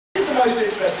most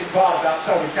interesting part about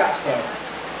Tony Katz, though.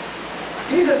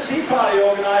 He's a Tea Party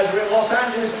organizer in Los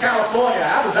Angeles, California.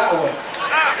 How does that work?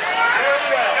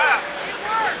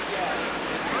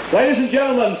 Ladies and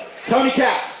gentlemen, Tony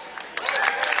Katz.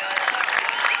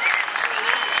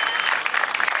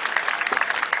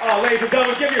 Oh, ladies and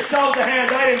gentlemen, give yourselves a hand.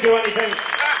 I didn't do anything.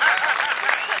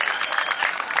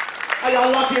 I got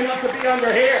lucky enough to be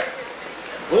under here.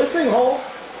 Will this thing hold?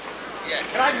 Yeah.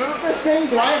 Can I move this thing?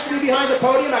 Do I have to be behind the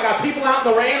podium? I got people out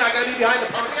in the rain. I got to be behind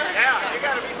the podium? Yeah, you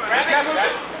got to be behind the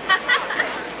podium.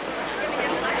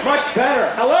 Much better.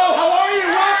 Hello, how are you?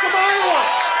 Welcome, Iowa.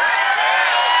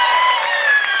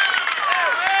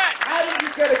 How did you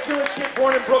get a Jewish kid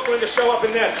born in Brooklyn to show up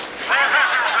in this?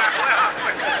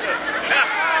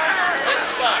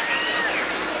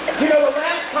 You know, the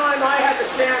last time I had the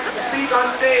chance to speak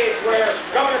on stage where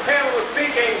Governor Palin was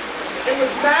speaking, it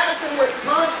was Madison,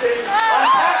 Wisconsin on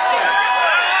tax day.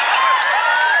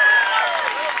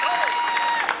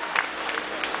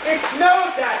 It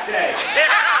snowed that day.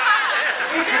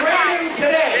 It's raining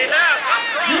today.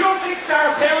 You don't think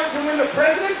Sarah Palin can win the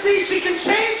presidency? She can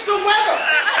change the weather.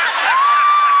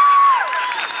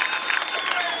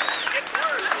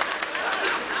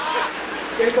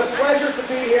 It's a pleasure to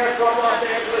be here from Los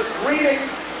Angeles. Greetings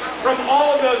from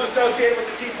all of those associated with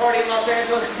the Tea Party in Los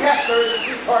Angeles. Yes, there is a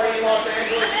Tea Party in Los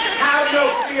Angeles. Have no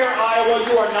fear, Iowa.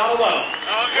 You are not alone.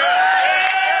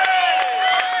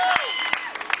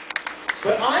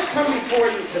 But I come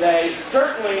before you today,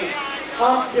 certainly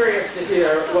I'm curious to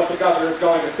hear what the governor is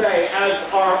going to say, as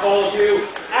are all of you,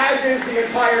 as is the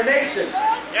entire nation.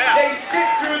 Yeah. They sit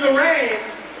through the rain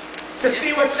to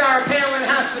see what Sarah Palin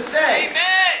has to say. Amen.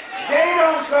 They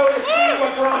don't go to see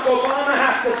what Barack Obama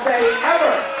has to say,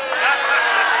 ever.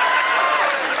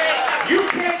 You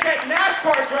can't get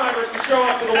NASCAR drivers to show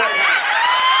up to the White House.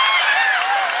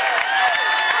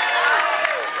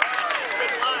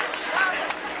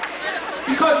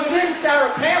 Because within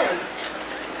Sarah Palin,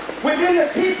 within the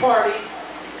Tea Party,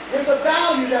 there's a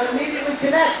value that immediately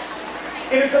connects.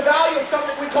 It is the value of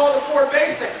something we call the four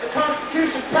basics: the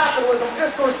Constitution, capitalism,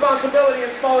 fiscal responsibility,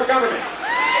 and smaller government.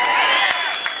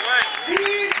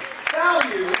 These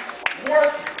values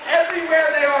work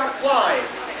everywhere they are applied.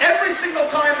 Every single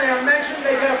time they are mentioned,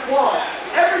 they get applaud.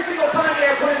 Every single time they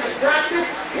are put into practice,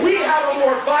 we have a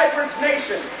more vibrant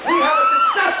nation. We have a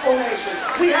successful nation.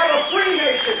 We have a free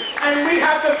nation. And we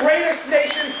have the greatest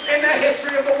nation in the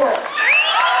history of the world.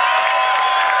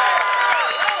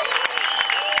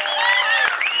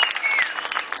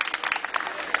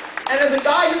 And as a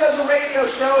guy who does a radio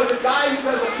show, as a guy who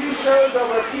does a few shows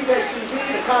over PBS TV,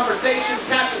 The Conversation,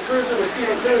 Captain Cruiser with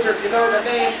Steven Cruiser, if you know the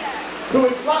name, who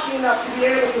is lucky enough to be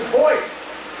able to voice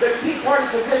the Tea Party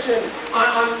position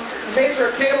on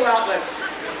major cable outlets.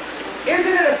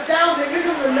 Isn't it astounding,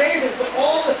 isn't it amazing for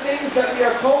all the things that we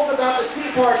are told about the Tea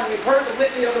Party? We've heard the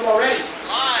litany of them already.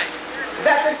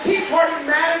 That the Tea Party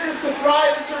manages to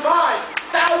thrive and survive.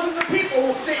 Thousands of people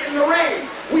will sit in the rain.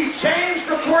 We change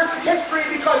the course of history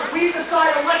because we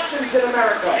decide elections in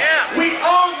America. Yeah. We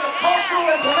own the cultural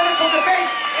and political debate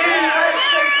in the United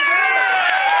States of America.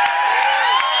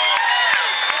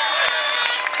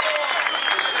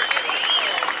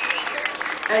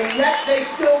 And yet they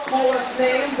still call us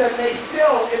names, and they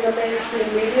still, in the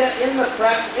mainstream media, in the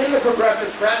press, in the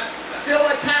progressive press, still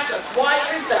attack us. Why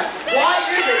is that? Why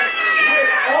is it,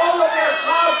 with all of their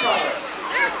cloud cover,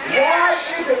 why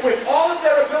is it, with all of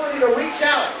their ability to reach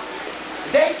out,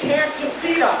 they can't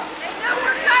defeat us?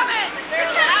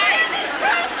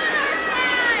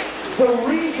 The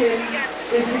reason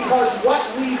is because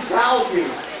what we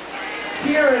value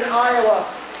here in Iowa,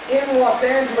 in Los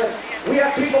Angeles, we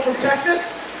have people from Texas.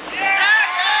 We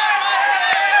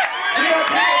have people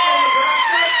from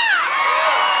Nebraska.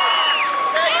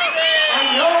 I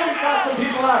know we've got some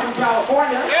people out from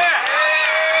California.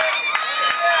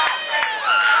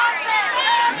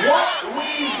 What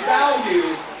we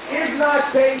value is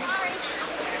not based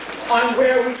on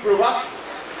where we grew up.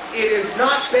 It is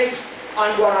not based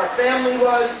on what our family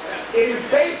was. It is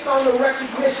based on the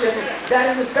recognition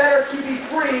that it is better to be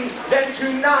free than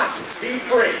to not be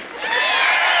free.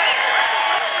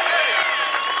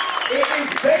 It is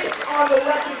based on the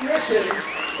recognition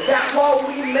that while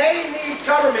we may need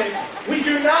government, we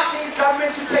do not need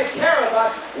government to take care of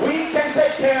us. We can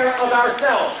take care of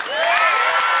ourselves.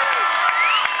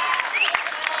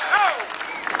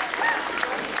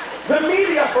 The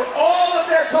media, for all of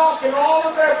their talk and all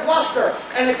of their bluster,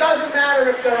 and it doesn't matter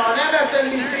if they're on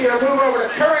MSNBC or move over to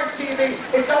current TV,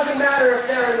 it doesn't matter if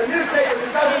they're in the newspapers,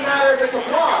 it doesn't matter if it's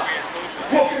abroad,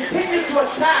 will continue to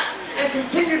attack and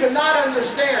continue to not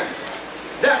understand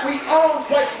that we own,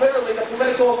 quite literally, the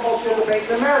political and cultural debate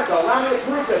in America. Allow me to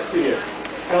prove this to you.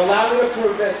 And allow me to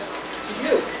prove this to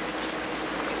you.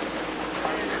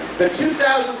 The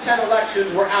 2010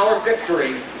 elections were our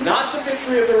victory, not the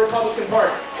victory of the Republican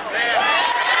Party.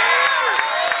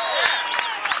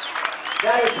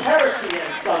 That is heresy in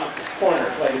some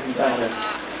corners, ladies and gentlemen.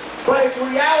 But its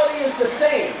reality is the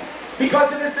same, because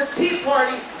it is the Tea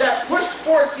Party that pushed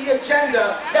forth the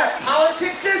agenda that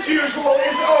politics as usual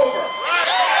is over.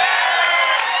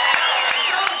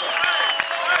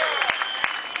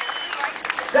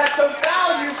 That the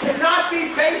value cannot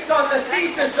be based on the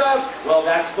thesis of, well,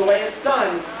 that's the way it's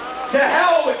done. To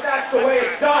hell if that's the way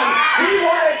it's done. We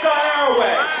want it done our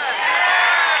way.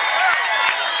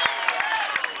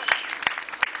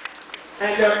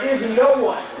 And there is no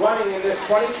one running in this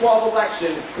 2012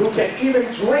 election who can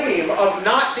even dream of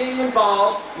not being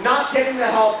involved, not getting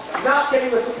the help, not getting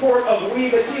the support of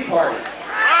we, the Tea Party.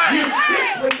 You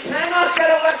simply cannot get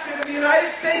elected in the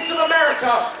United States of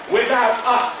America without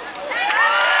us.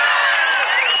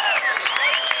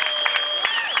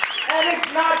 And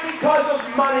it's not because of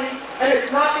money, and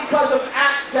it's not because of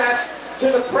access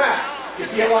to the press. You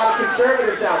see a lot of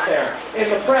conservatives out there in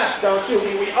the press, don't you?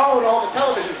 We own all the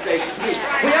television stations. We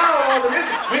own all the news.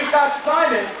 We've got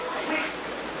Simon.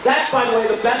 That's, by the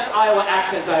way, the best Iowa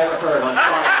accent I ever heard on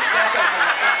Friday.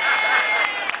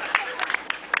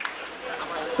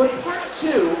 But part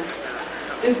two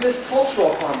is this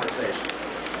cultural conversation.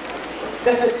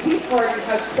 That the Tea Party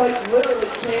has quite literally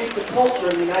changed the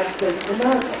culture in the United States of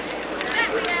America.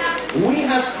 We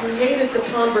have created the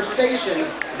conversation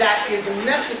that is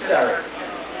necessary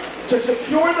to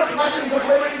secure the blessings of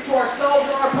liberty to ourselves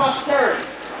and our posterity.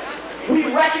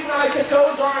 We recognize that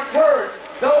those aren't words,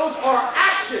 those are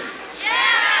actions.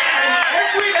 And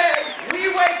every day we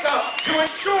wake up to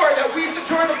ensure that we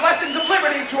secure the blessings of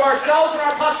liberty to ourselves and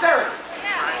our posterity.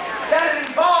 That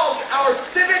it involves our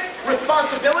civic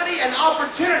responsibility and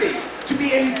opportunity to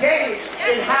be engaged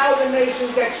in how the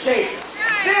nation gets shaped.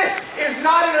 This is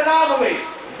not an anomaly.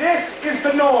 This is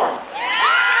the norm.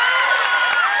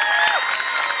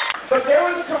 But there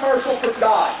was a commercial for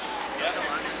Dodge.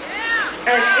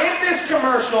 And in this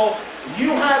commercial,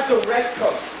 you have the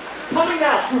redcoats coming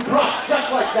out through brush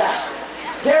just like that.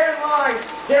 They're in line,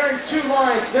 they're in two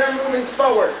lines, they're moving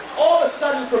forward. All of a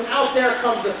sudden from out there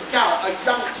comes a scout, a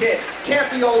young kid, can't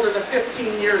be older than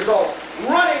 15 years old,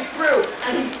 running through,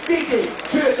 and he's speaking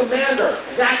to the commander.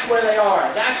 That's where they are.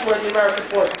 That's where the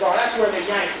American forces are. That's where the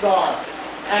Yanks are.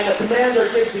 And the commander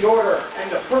gives the order,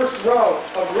 and the first row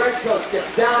of redcoats gets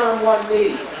down on one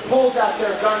knee, pulls out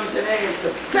their guns and aims.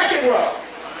 The second row,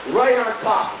 right on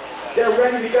top, they're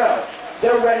ready to go.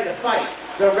 They're ready to fight.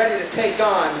 They're ready to take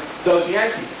on those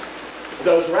Yankees,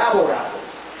 those rabble-rabbles.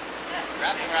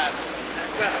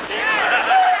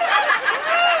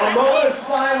 A moment of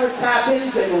silence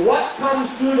happens, and what comes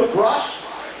through the brush?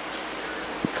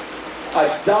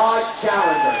 A Dodge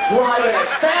Challenger, driving as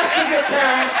fast as it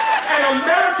can, an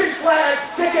American flag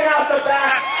sticking out the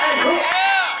back,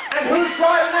 and who's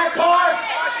driving that car?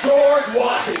 George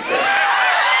Washington.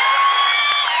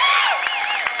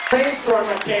 Rainstorm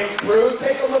that came through.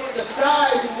 Take a look at the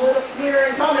skies, it's a little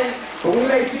clear and coming, but we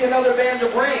may see another band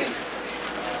of rain.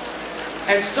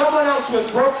 And someone else who has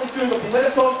broken through the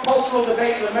political, cultural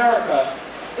debate in America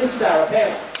is Sarah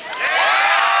Palin.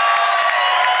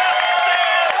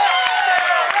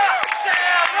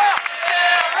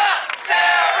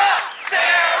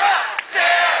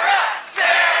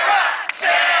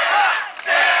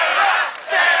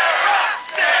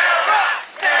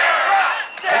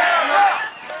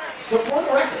 So for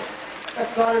the record,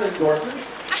 that's not an endorsement.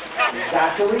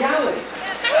 That's a reality.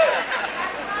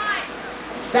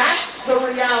 That's the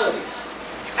reality.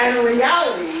 And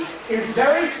reality is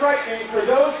very frightening for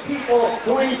those people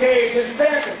who engage in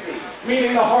fantasy,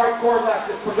 meaning the hardcore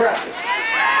leftist progressives.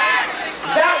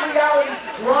 That reality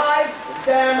drives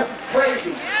them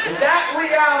crazy. That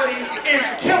reality is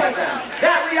killing them.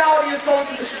 That reality is going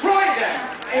to destroy them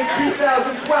in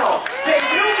 2012. They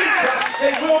will be crushed.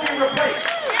 They will be replaced.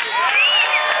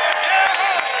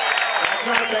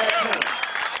 Not a bad thing.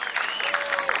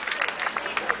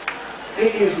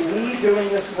 It is we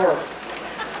doing this work.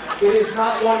 It is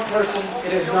not one person.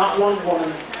 It is not one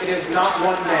woman. It is not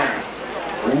one man.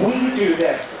 We do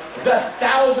this. The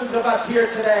thousands of us here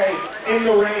today in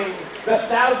the rain, the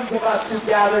thousands of us who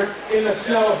gathered in the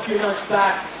snow a few months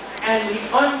back, and the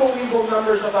unbelievable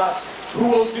numbers of us who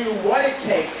will do what it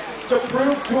takes to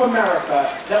prove to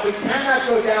America that we cannot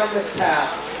go down this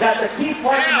path, that the Tea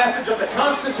Party message of the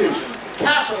Constitution,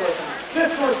 capitalism,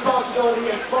 fiscal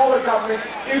responsibility, and smaller government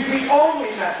is the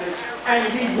only message, and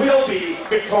we will be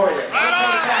victorious.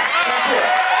 That's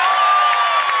it.